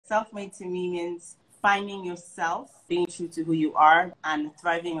Self-made to me means finding yourself, being true to who you are, and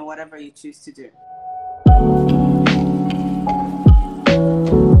thriving in whatever you choose to do.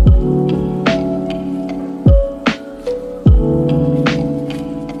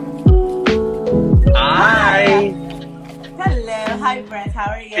 Hi. Hello. Hi, Brett.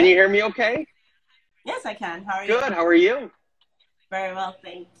 How are you? Can you hear me okay? Yes, I can. How are you? Good. How are you? Very well,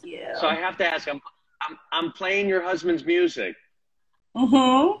 thank you. So I have to ask, I'm playing your husband's music.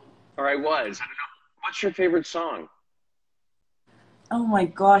 Mm-hmm. Or I was. I don't know. What's your favorite song? Oh my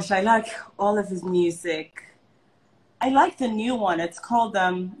gosh, I like all of his music. I like the new one. It's called,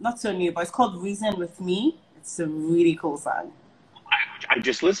 not so new, but it's called Reason with Me. It's a really cool song. I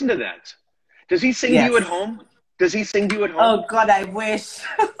just listened to that. Does he sing to you Yes. at home? Does he sing to you at home? Oh God, I wish.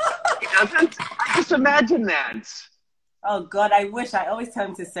 He doesn't? I just imagine that. Oh God, I wish. I always tell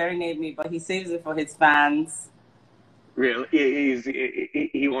him to serenade me, but he saves it for his fans. Really?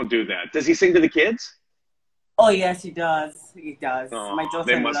 He won't do that. Does he sing to the kids? Oh yes, he does. He does. Oh, My they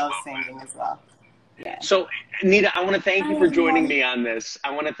daughter must loves love singing as well. Yeah. So, Anita, I want to thank you for joining Hi. me on this.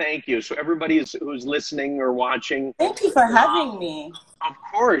 I want to thank you. So everybody who's listening or watching, Thank you for having me. of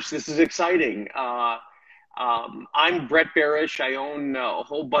course, this is exciting. I'm Brett Berish. I own a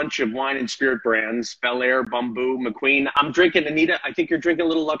whole bunch of wine and spirit brands, Bel Air, Bumbu, McQueen. I'm drinking, Anita, I think you're drinking a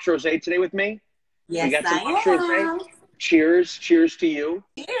little Lux Rosé today with me? Yes, We got some I Lux am. Rosé. Cheers. Cheers to you.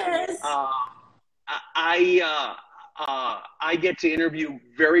 Cheers. I get to interview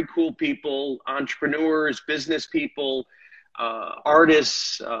very cool people, entrepreneurs, business people,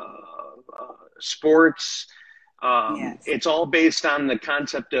 artists, sports. Yes. It's all based on the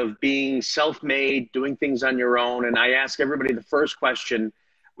concept of being self-made, doing things on your own. And I ask everybody the first question,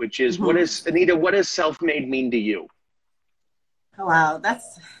 which is, Anita, what does self-made mean to you? Wow,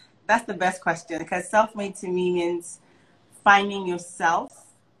 that's the best question, because self-made to me means finding yourself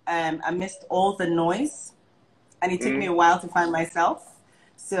amidst all the noise. And it took me a while to find myself.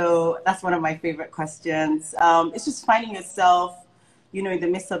 So that's one of my favorite questions. It's just finding yourself, you know, in the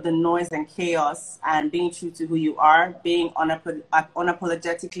midst of the noise and chaos, and being true to who you are, being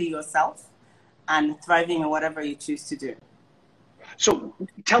unapologetically yourself, and thriving in whatever you choose to do. So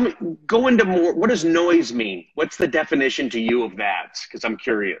tell me, go into more, what does noise mean? What's the definition to you of that? Because I'm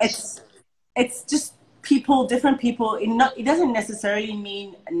curious. It's just people, different people. It doesn't necessarily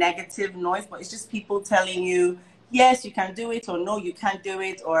mean negative noise, but it's just people telling you, yes, you can do it, or no, you can't do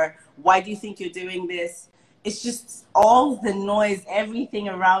it, or why do you think you're doing this? It's just all the noise, everything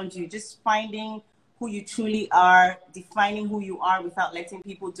around you, just finding who you truly are, defining who you are without letting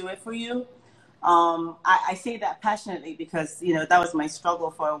people do it for you. I say that passionately because, you know, that was my struggle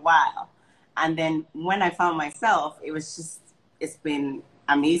for a while. And then when I found myself, it's been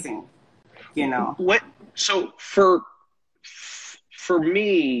amazing, you know. So for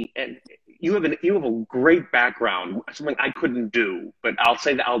me, and you have a great background, something I couldn't do, but I'll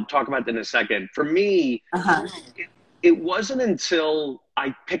say that, I'll talk about that in a second. For me, it wasn't until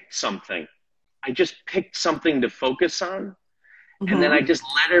I picked something. I just picked something to focus on. And then I just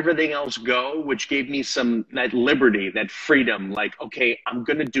let everything else go, which gave me that liberty, that freedom, like, okay, I'm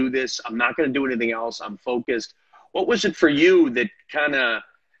going to do this. I'm not going to do anything else. I'm focused. What was it for you that kind of,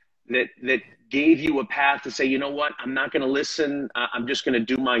 that gave you a path to say, you know what, I'm not going to listen. I'm just going to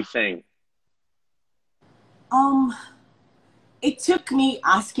do my thing. It took me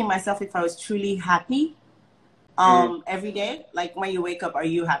asking myself if I was truly happy every day. Like when you wake up, are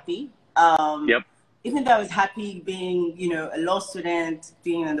you happy? Yep. Even though I was happy being, you know, a law student,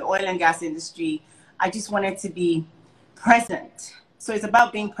 being in the oil and gas industry, I just wanted to be present. So it's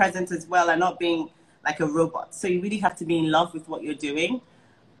about being present as well, and not being like a robot. So you really have to be in love with what you're doing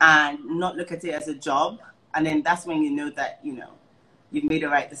and not look at it as a job. And then that's when you know that, you know, you've made the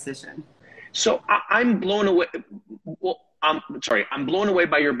right decision. So I'm blown away. Well, I'm blown away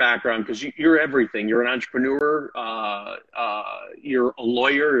by your background, because you're everything. You're an entrepreneur. You're a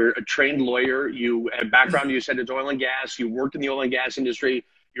lawyer. You're a trained lawyer. You have a background. You said it's oil and gas. You worked in the oil and gas industry.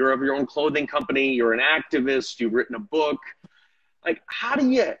 You have your own clothing company. You're an activist. You've written a book. Like, how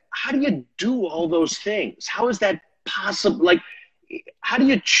do you do all those things? How is that possible? Like, how do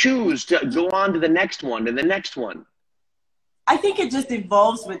you choose to go on to the next one, to the next one? I think it just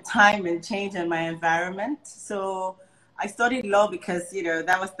evolves with time and change in my environment. So I studied law because, you know,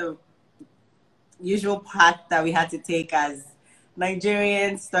 that was the usual path that we had to take as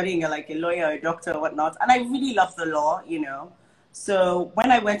Nigerians, studying like a lawyer or a doctor or whatnot. And I really love the law, you know. So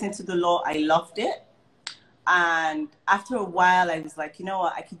when I went into the law, I loved it. And after a while, I was like, you know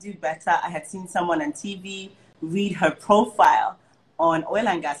what, I could do better. I had seen someone on TV read her profile on oil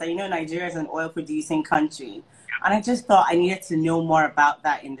and gas. And you know, Nigeria is an oil producing country. And I just thought I needed to know more about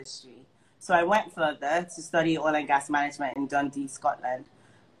that industry. So I went further to study oil and gas management in Dundee, Scotland.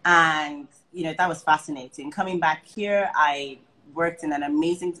 And, you know, that was fascinating. Coming back here, I worked in an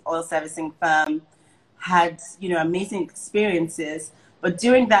amazing oil servicing firm, had, you know, amazing experiences. But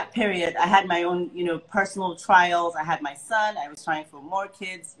during that period, I had my own, you know, personal trials. I had my son. I was trying for more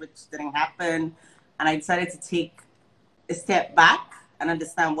kids, which didn't happen. And I decided to take a step back and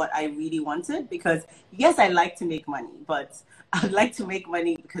understand what I really wanted. Because, yes, I like to make money, but I'd like to make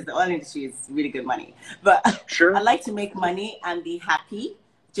money because the oil industry is really good money. But Sure. I like to make money and be happy,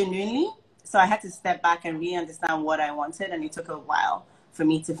 genuinely. So I had to step back and really understand what I wanted. And it took a while for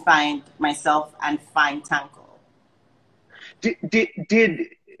me to find myself and find Tanko.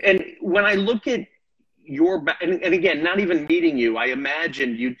 And when I look at and again, not even meeting you, I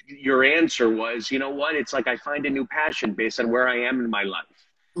imagined your answer was, you know what? It's like I find a new passion based on where I am in my life.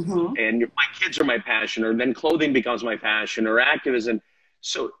 Mm-hmm. And my kids are my passion, or then clothing becomes my passion, or activism.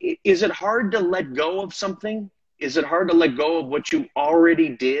 So is it hard to let go of something? Is it hard to let go of what you already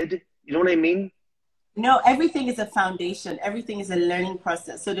did? You know what I mean? No, everything is a foundation. Everything is a learning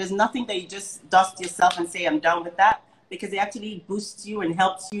process. So there's nothing that you just dust yourself and say, I'm done with that, because it actually boosts you and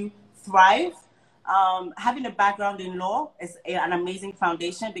helps you thrive. Having a background in law is an amazing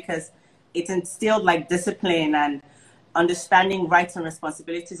foundation because it instilled like discipline and understanding rights and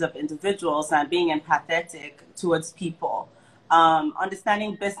responsibilities of individuals and being empathetic towards people.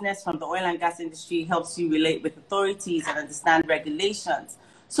 Understanding business from the oil and gas industry helps you relate with authorities and understand regulations.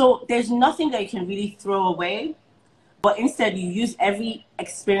 So there's nothing that you can really throw away, but instead you use every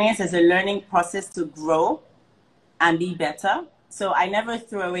experience as a learning process to grow and be better. So I never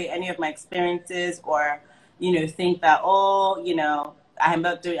throw away any of my experiences or, you know, think that, oh, you know, I'm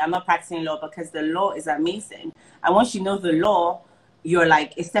not practicing law, because the law is amazing. And once you know the law, you're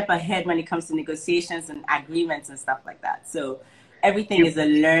like a step ahead when it comes to negotiations and agreements and stuff like that. So everything is a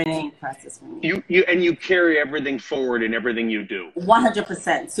learning process for me. You carry everything forward in everything you do.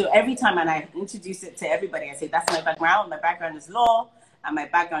 100%. So every time, and I introduce it to everybody, I say, that's my background. My background is law, and my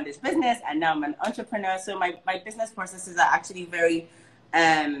background is business, and now I'm an entrepreneur. So my business processes are actually very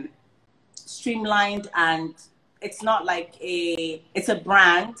streamlined, and it's not like it's a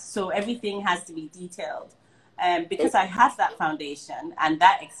brand. So everything has to be detailed. Because I have that foundation and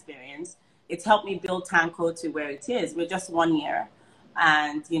that experience, it's helped me build Tanko to where it is. We're just 1 year,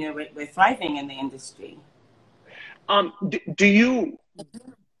 and you know we're thriving in the industry. Do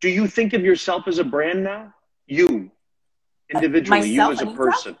you think of yourself as a brand now? You individually, Myself, you as a Anita?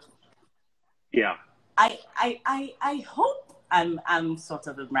 person. Yeah. I hope I'm sort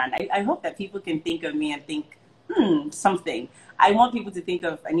of a brand. I hope that people can think of me and think, something. I want people to think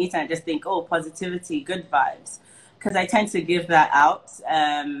of Anita and just think, oh, positivity, good vibes. Because I tend to give that out.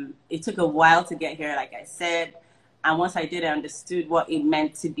 It took a while to get here, like I said. And once I did, I understood what it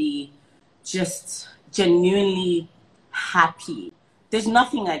meant to be just genuinely happy. There's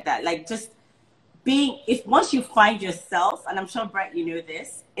nothing like that. Like just being, if once you find yourself, and I'm sure, Brett, you know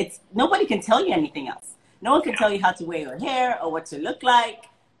this, nobody can tell you anything else. No one can tell you how to wear your hair or what to look like.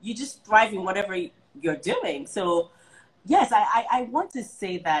 You just thrive in whatever you're doing. So yes, I want to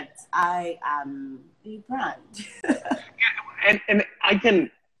say that I am a brand. And I can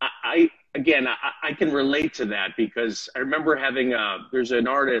relate to that, because I remember having there's an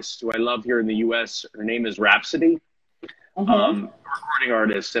artist who I love here in the US. Her name is Rhapsody, a recording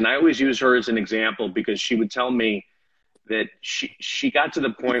artist. And I always use her as an example because she would tell me that she got to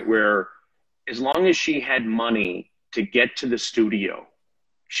the point where as long as she had money to get to the studio,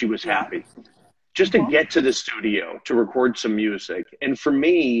 she was happy. Just to get to the studio, to record some music. And for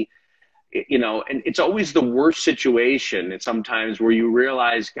me, you know, and it's always the worst situation. It's sometimes where you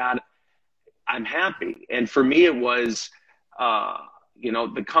realize, God, I'm happy. And for me, it was, you know,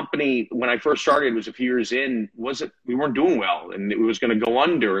 the company, when I first started, was a few years in, we weren't doing well, and it was going to go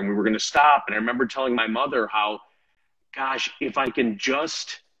under, and we were going to stop. And I remember telling my mother how, gosh, if I can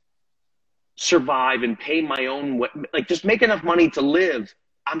just survive and pay my own, like just make enough money to live,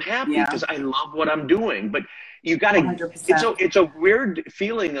 I'm happy because I love what I'm doing. But you got to, it's a weird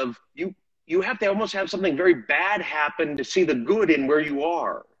feeling of you have to almost have something very bad happen to see the good in where you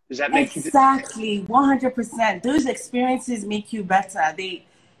are. Does that make sense? Exactly, 100%. Those experiences make you better.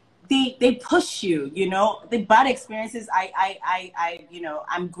 They push you, you know. The bad experiences, you know,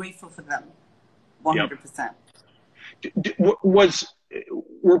 I'm grateful for them, 100%.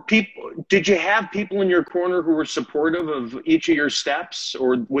 Did you have people in your corner who were supportive of each of your steps,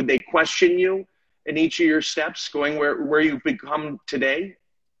 or would they question you in each of your steps going where you've become today?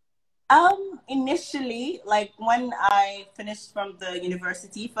 Initially, like when I finished from the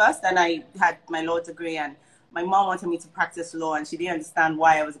university first, and I had my law degree and my mom wanted me to practice law, and she didn't understand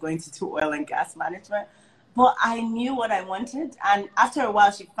why I was going to do oil and gas management. But I knew what I wanted. And after a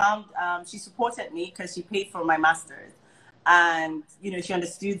while, she found, she supported me because she paid for my master's. And, you know, she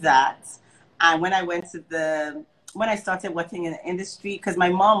understood that. And when I when I started working in the industry, because my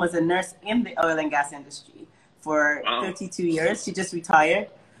mom was a nurse in the oil and gas industry for 32 years. She just retired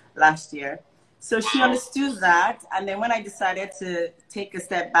last year. So she understood that. And then when I decided to take a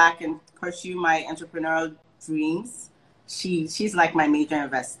step back and pursue my entrepreneurial dreams, she's like my major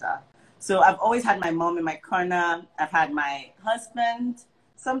investor. So I've always had my mom in my corner. I've had my husband.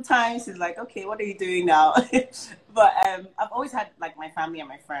 Sometimes he's like, okay, what are you doing now? But I've always had like my family and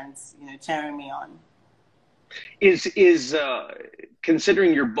my friends, you know, cheering me on. Is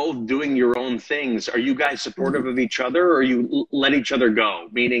considering you're both doing your own things, are you guys supportive of each other, or you let each other go?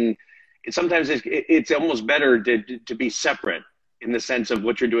 Meaning, sometimes it's almost better to be separate in the sense of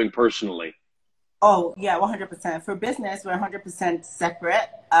what you're doing personally. Oh, yeah, 100%. For business, we're 100% separate.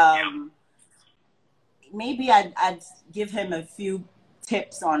 Maybe I'd give him a few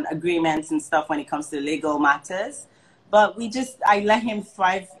tips on agreements and stuff when it comes to legal matters. But I let him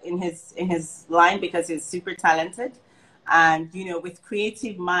thrive in his line because he's super talented. And, you know, with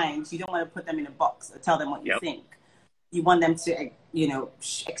creative minds, you don't want to put them in a box or tell them what you think. You want them to, you know,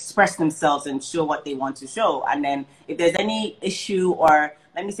 express themselves and show what they want to show. And then if there's any issue, or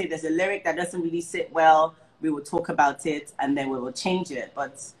let me say there's a lyric that doesn't really sit well, we will talk about it and then we will change it.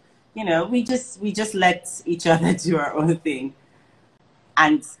 But, you know, we just let each other do our own thing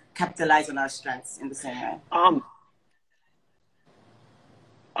and capitalize on our strengths in the same way.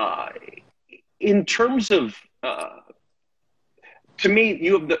 In terms of, to me,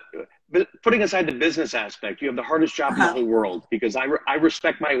 you have putting aside the business aspect, you have the hardest job in the whole world, because I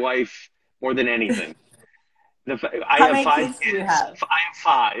respect my wife more than anything. How many kids do you have? I have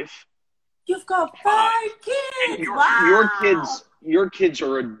 5. You've got 5 kids. Your kids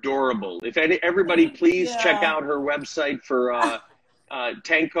are adorable. If everybody, please check out her website for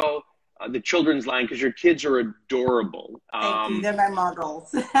Tanko, the children's line, because your kids are adorable. Thank you. They're my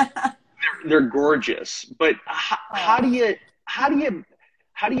models. they're gorgeous. But how do you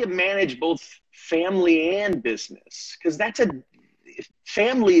manage both family and business? Because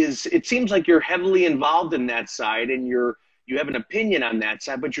family it seems like you're heavily involved in that side, and you have an opinion on that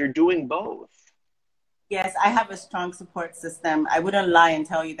side, but you're doing both. Yes, I have a strong support system. I wouldn't lie and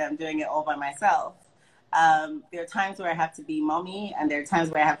tell you that I'm doing it all by myself. There are times where I have to be mommy, and there are times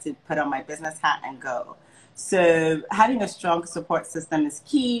where I have to put on my business hat and go. So having a strong support system is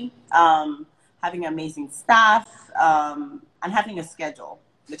key. Having amazing staff, and having a schedule,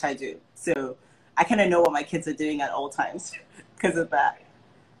 which I do. So I kind of know what my kids are doing at all times because of that.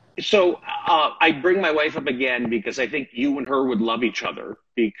 So I bring my wife up again because I think you and her would love each other,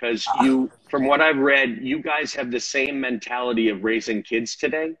 because from what I've read, you guys have the same mentality of raising kids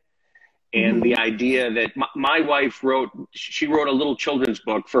today. And the idea that my wife wrote a little children's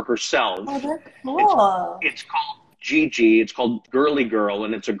book for herself. Oh, that's cool. It's called Gigi. It's called Girly Girl,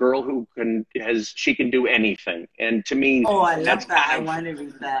 and it's a girl who she can do anything. And to me, I love that. I want to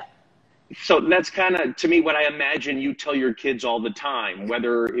read that. So that's kind of, to me, what I imagine you tell your kids all the time,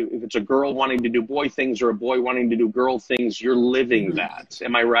 whether if it's a girl wanting to do boy things or a boy wanting to do girl things, you're living that.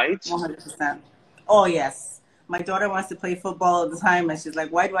 Am I right? 100%. Oh, yes. My daughter wants to play football all the time, and she's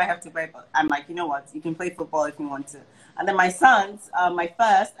like, why do I have to play? I'm like, you know what? You can play football if you want to. And then my son's, my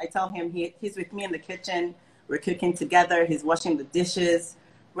first, I tell him he's with me in the kitchen. We're cooking together. He's washing the dishes.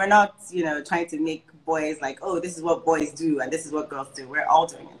 We're not, you know, trying to make boys like, oh, this is what boys do and this is what girls do. We're all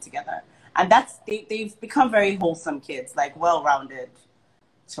doing it together. And they've become very wholesome kids, like well-rounded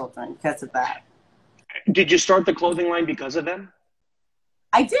children because of that. Did you start the clothing line because of them?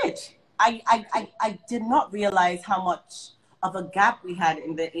 I did. I did not realize how much of a gap we had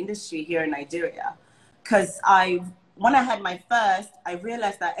in the industry here in Nigeria. Because when I had my first, I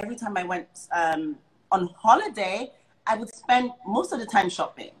realized that every time I went on holiday, I would spend most of the time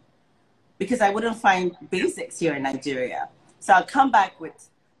shopping because I wouldn't find basics here in Nigeria. So I'll come back with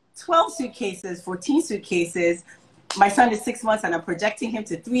 12 suitcases, 14 suitcases. My son is 6 months and I'm projecting him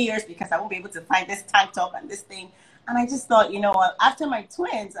to 3 years because I won't be able to find this tank top and this thing. And I just thought, you know what, after my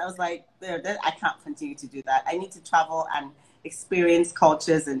twins, I was like, I can't continue to do that. I need to travel and experience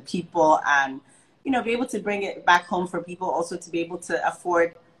cultures and people and, you know, be able to bring it back home for people also to be able to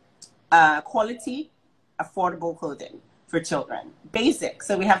afford quality, affordable clothing for children. Basic.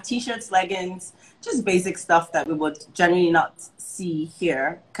 So we have t-shirts, leggings, just basic stuff that we would generally not see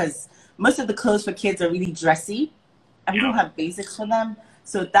here because most of the clothes for kids are really dressy and we don't have basics for them.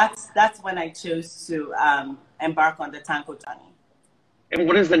 So that's when I chose to embark on the Tanko journey. And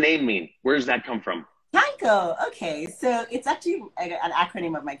what does the name mean? Where does that come from? Tanko! Tanko. Okay, so it's actually an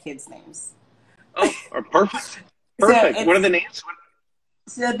acronym of my kids' names. Oh, perfect. So Perfect. What are the names?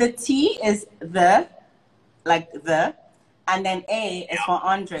 So the T is the, like the, and then A is for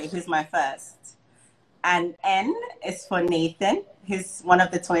Andre, who's my first. And N is for Nathan, who's one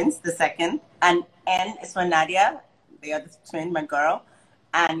of the twins, the second. And N is for Nadia, the other twin, my girl.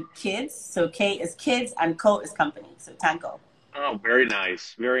 And kids, so K is kids, and Co is company, so Tanko. Oh, very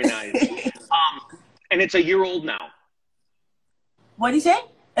nice. Very nice. And it's a year old now. What do you say?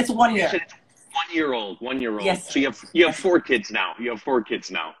 It's 1 year. You said it's 1 year old, 1 year old. Yes. So you have 4 kids now. You have 4 kids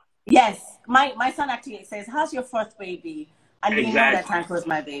now. Yes. My son actually says, how's your fourth baby? And Exactly. you know that Tanko is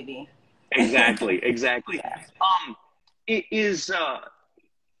my baby. Exactly. Exactly. Yeah.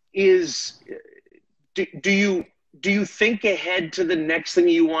 Do you think ahead to the next thing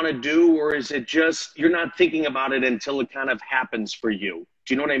you want to do, or is it just you're not thinking about it until it kind of happens for you?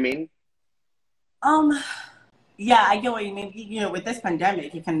 Do you know what I mean? Yeah, I get what you mean. You know, with this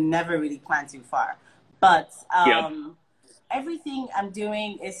pandemic, you can never really plan too far. But everything I'm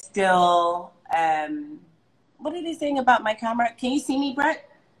doing is still. What are they saying about my camera? Can you see me, Brett?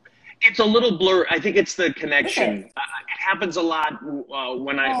 It's a little blurry. I think it's the connection. It happens a lot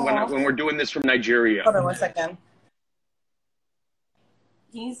when we're doing this from Nigeria. Hold on 1 second.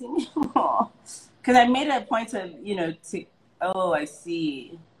 Can you see me? Because I made it a point of, to. Oh, I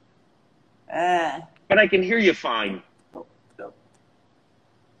see. But I can hear you fine. Can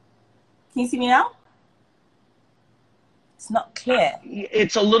you see me now? It's not clear.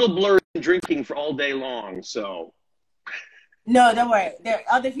 It's a little blurry drinking for all day long, so. No, don't worry. There are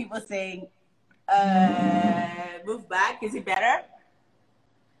other people saying, move back. Is it better?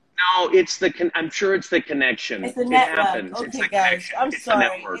 No, I'm sure it's the connection. It's the network. It happens. Okay, it's the guys, connection. I'm it's sorry. The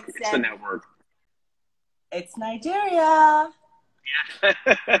network. It's the network. It's Nigeria. Yeah.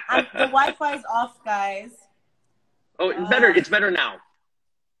 The Wi-Fi is off, guys. Oh, it's better. It's better now.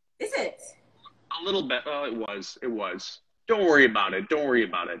 Is it? A little bit. Oh, it was. It was. Don't worry about it. Don't worry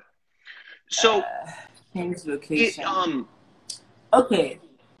about it. So, change location. Okay.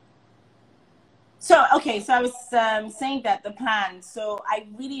 So I was saying that the plan. So I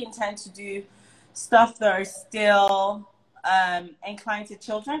really intend to do stuff that are still inclined to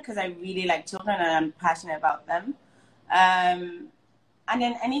children because I really like children and I'm passionate about them. And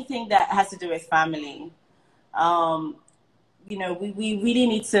then anything that has to do with family. We really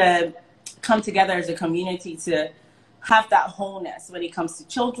need to come together as a community to have that wholeness when it comes to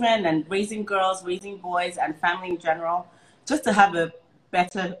children and raising girls, raising boys, and family in general, just to have a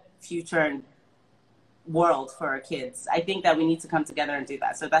better future and world for our kids. I think that we need to come together and do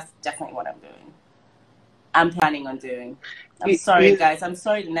that. So that's definitely what I'm doing. I'm planning on doing. I'm sorry, guys. I'm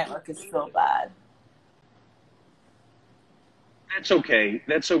sorry the network is so bad. That's okay.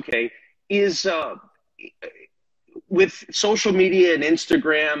 That's okay. With social media and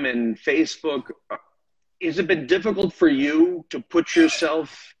Instagram and Facebook, has it been difficult for you to put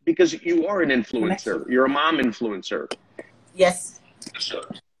yourself, because you are an influencer, you're a mom influencer. Yes.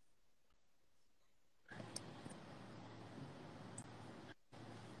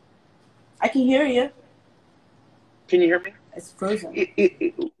 I can hear you. Can you hear me? It's frozen.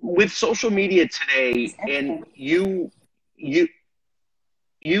 With social media today and you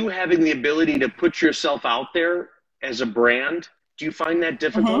having the ability to put yourself out there as a brand, do you find that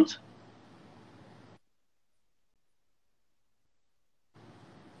difficult?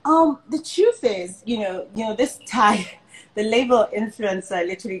 Mm-hmm. The truth is, this tag, the label influencer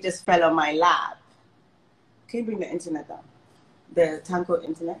literally just fell on my lap. Can you bring the internet down? The Tanko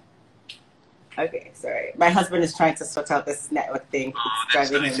internet? Okay, sorry. My husband is trying to sort out this network thing. Oh, it's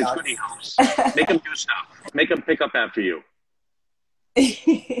driving him nuts. He helps. Make him do stuff. Make him pick up after you.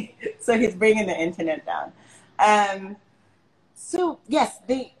 So he's bringing the internet down. So yes,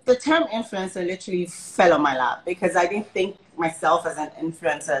 the term influencer literally fell on my lap because I didn't think myself as an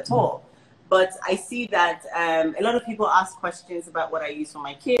influencer at all. But I see that a lot of people ask questions about what I use for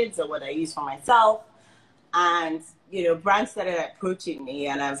my kids or what I use for myself. And, brands started approaching me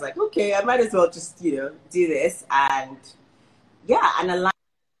and I was like, okay, I might as well just, do this. And yeah, and align.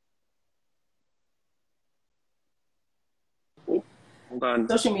 Hold on.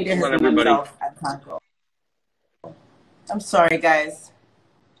 Social media has been myself at Tanko. I'm sorry, guys.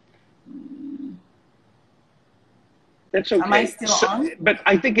 That's okay. Am I still on? But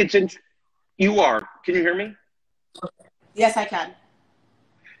I think you are. Can you hear me? Yes, I can.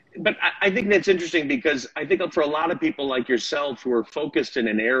 But I think that's interesting because I think for a lot of people like yourself who are focused in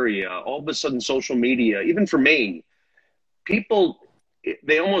an area, all of a sudden social media, even for me, people,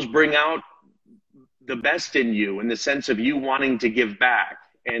 they almost bring out the best in you in the sense of you wanting to give back.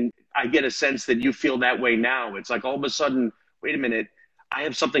 And I get a sense that you feel that way now. It's like all of a sudden, wait a minute, I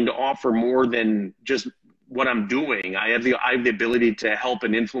have something to offer more than just what I'm doing. I have the ability to help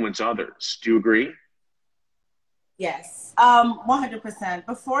and influence others. Do you agree? Yes, 100%.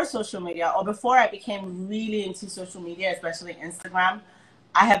 Before social media, or before I became really into social media, especially Instagram,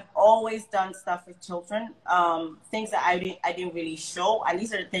 I have always done stuff with children, things that I didn't really show, and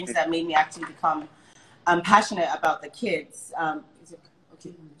these are the things that made me actually become passionate about the kids. Is it,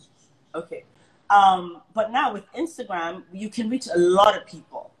 okay, okay. But now with Instagram, you can reach a lot of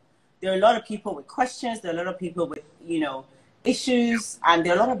people. There are a lot of people with questions. There are a lot of people with, issues, and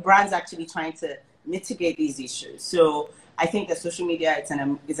there are a lot of brands actually trying to mitigate these issues. So I think that social media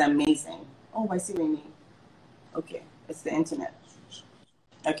is amazing. Oh, I see what you mean. Okay, it's the internet.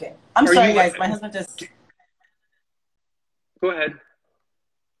 Okay, I'm sorry, guys. My husband just. Go ahead.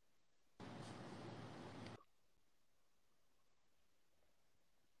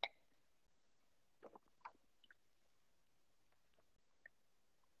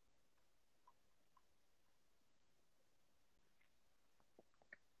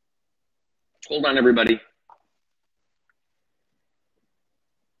 Hold on, everybody.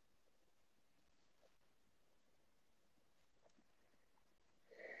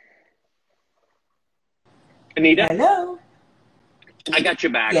 Anita? Hello? I got you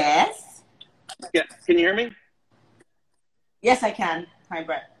back. Yes? Yeah. Can you hear me? Yes, I can. Hi,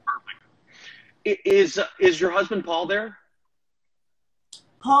 Brett. Perfect. Is your husband Paul there?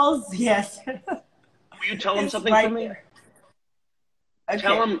 Paul's, yes. Will you tell him something right for me? Okay.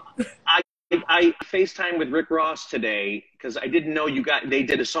 Tell him I FaceTime with Rick Ross today because I didn't know they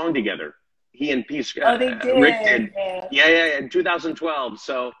did a song together. He and Peace. Oh, they did. Rick did. Yeah, in 2012.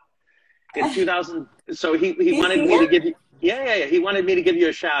 So in 2000, so he wanted me to give you. Yeah. He wanted me to give you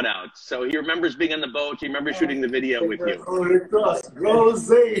a shout out. So he remembers being on the boat. He remembers shooting the video with you. Rick Ross, Rose.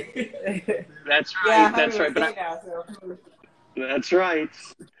 That's right. Yeah, that's right. But that's right.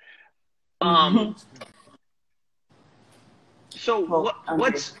 So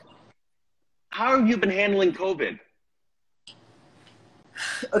how have you been handling COVID?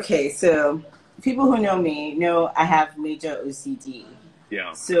 Okay, so people who know me know I have major OCD.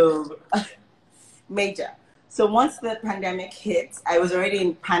 Yeah. So major. So once the pandemic hit, I was already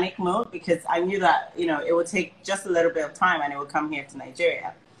in panic mode because I knew that, it would take just a little bit of time and it would come here to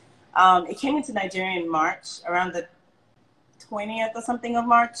Nigeria. It came into Nigeria in March, around the 20th or something of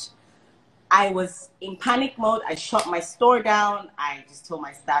March. I was in panic mode. I shut my store down. I just told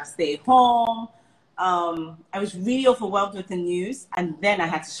my staff, stay home. I was really overwhelmed with the news, and then I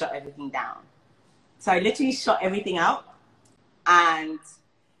had to shut everything down. So I literally shut everything out and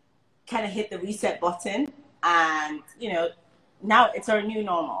kind of hit the reset button. And, now it's our new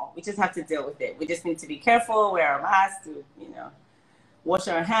normal. We just have to deal with it. We just need to be careful, wear our masks, wash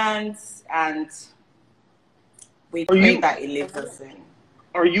our hands, and we pray that it leaves us in.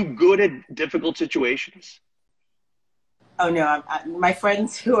 Are you good at difficult situations? Oh no, my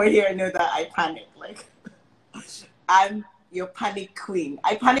friends who are here know that I panic. Like, I'm your panic queen.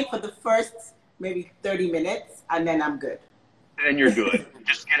 I panic for the first maybe 30 minutes and then I'm good. And you're good.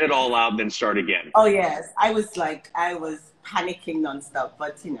 Just get it all out, then start again. Oh yes, I was panicking nonstop,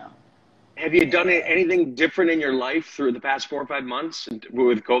 but Have you done anything different in your life through the past 4 or 5 months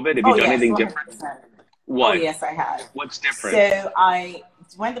with COVID? Have you done anything 100%. Different? What? Oh yes, I have. What's different? So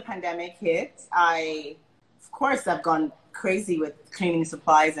when the pandemic hit, of course, I've gone crazy with cleaning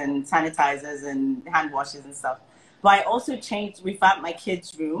supplies and sanitizers and hand washes and stuff. But I also revamped my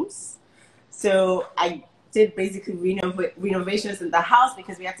kids' rooms. So I did basically renovations in the house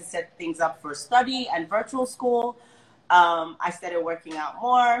because we had to set things up for study and virtual school. I started working out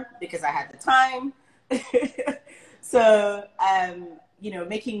more because I had the time. So,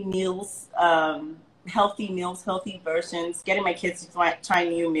 making meals, healthy meals, healthy versions, getting my kids to try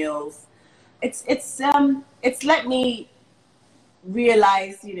new meals. It's let me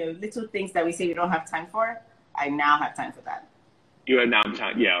realize, little things that we say we don't have time for. I now have time for that. You have now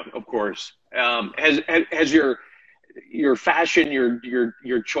time, yeah, of course. Has your fashion,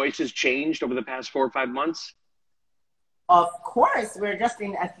 your choices changed over the past 4 or 5 months? Of course, we're just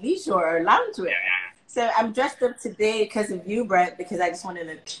in athleisure or loungewear. Yeah. So I'm dressed up today because of you, Brett, because I just wanted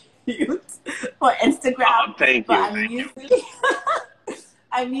to look cute for Instagram. Oh, thank you.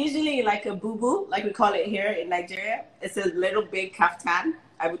 I'm usually like a boo-boo, like we call it here in Nigeria. It's a little big kaftan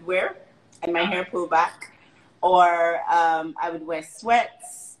I would wear and my hair pulled back. Or I would wear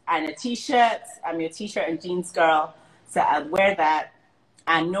sweats and a t-shirt. I'm your t-shirt and jeans girl. So I'd wear that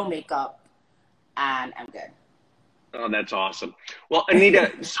and no makeup and I'm good. Oh, that's awesome. Well,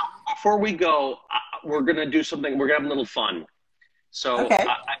 Anita, so before we go, we're going to do something. We're going to have a little fun. So Okay.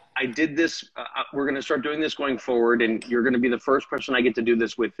 I did this. We're going to start doing this going forward, and you're going to be the first person I get to do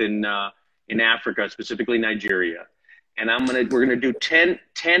this with in Africa, specifically Nigeria. And we're gonna do 10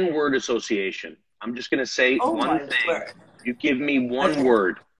 word association. I'm just gonna say one thing. Word. You give me one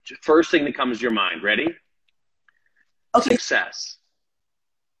word. First thing that comes to your mind. Ready? Okay. Success.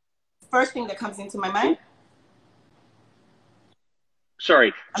 First thing that comes into my mind.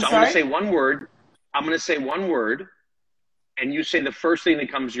 Sorry. I'm gonna say one word. I'm gonna say one word, and you say the first thing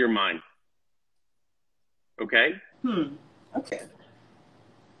that comes to your mind. Okay? Okay.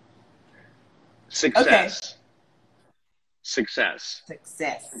 Success. Okay. Success.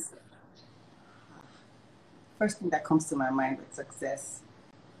 Success. First thing that comes to my mind with success.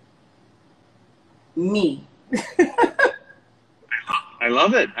 Me. I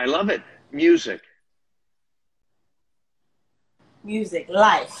love it. I love it. Music. Music.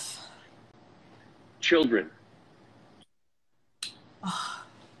 Life. Children.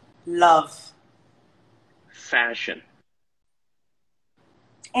 Love. Fashion.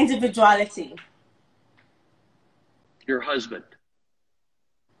 Individuality. Your husband.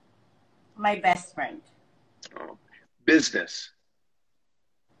 My best friend. Oh. Business.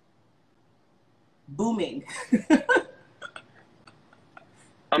 Booming.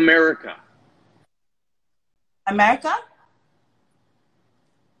 America. America?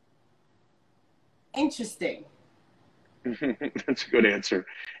 Interesting. That's a good answer.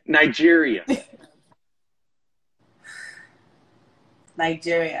 Nigeria.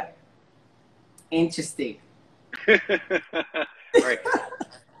 Nigeria. Interesting. All right.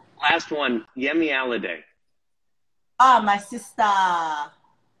 Last one. Yemi Alade. My sister.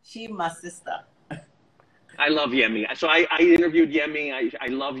 She my sister. I love Yemi. So I interviewed Yemi. I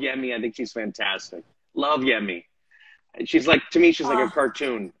love Yemi. I think she's fantastic. Love Yemi. She's like, to me, she's like a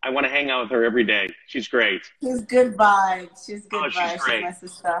cartoon. I want to hang out with her every day. She's great. She's good vibes. She's good vibes. She's great. She's my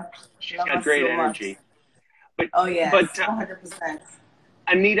sister. She's got great energy. But, oh, yes, 100%.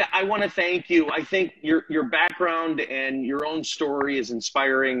 Anita, I want to thank you. I think your background and your own story is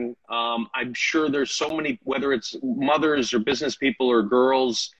inspiring. I'm sure there's so many, whether it's mothers or business people or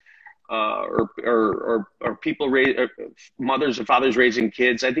girls, or people mothers and fathers raising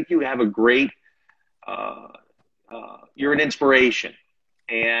kids. I think you have a great. You're an inspiration,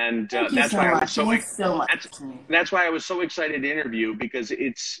 and that's why I was that's why I was so excited to interview, because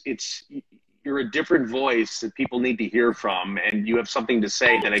you're a different voice that people need to hear from, and you have something to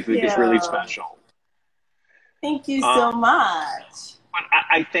say that I think is really special. Thank you so much.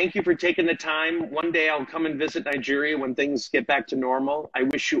 I thank you for taking the time. One day I'll come and visit Nigeria when things get back to normal. I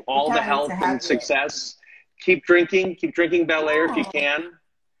wish you all the health and success. Keep drinking Bel Air if you can.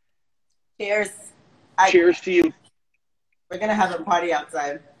 Cheers. Cheers to you. We're going to have a party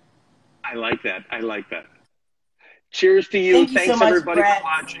outside. I like that. I like that. Cheers to you. Thanks, everybody, for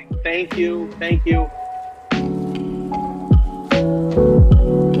watching. Thank you. Thank you.